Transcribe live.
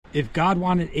If God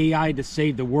wanted AI to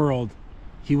save the world,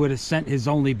 he would have sent his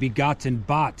only begotten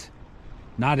bot,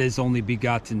 not his only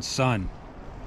begotten son.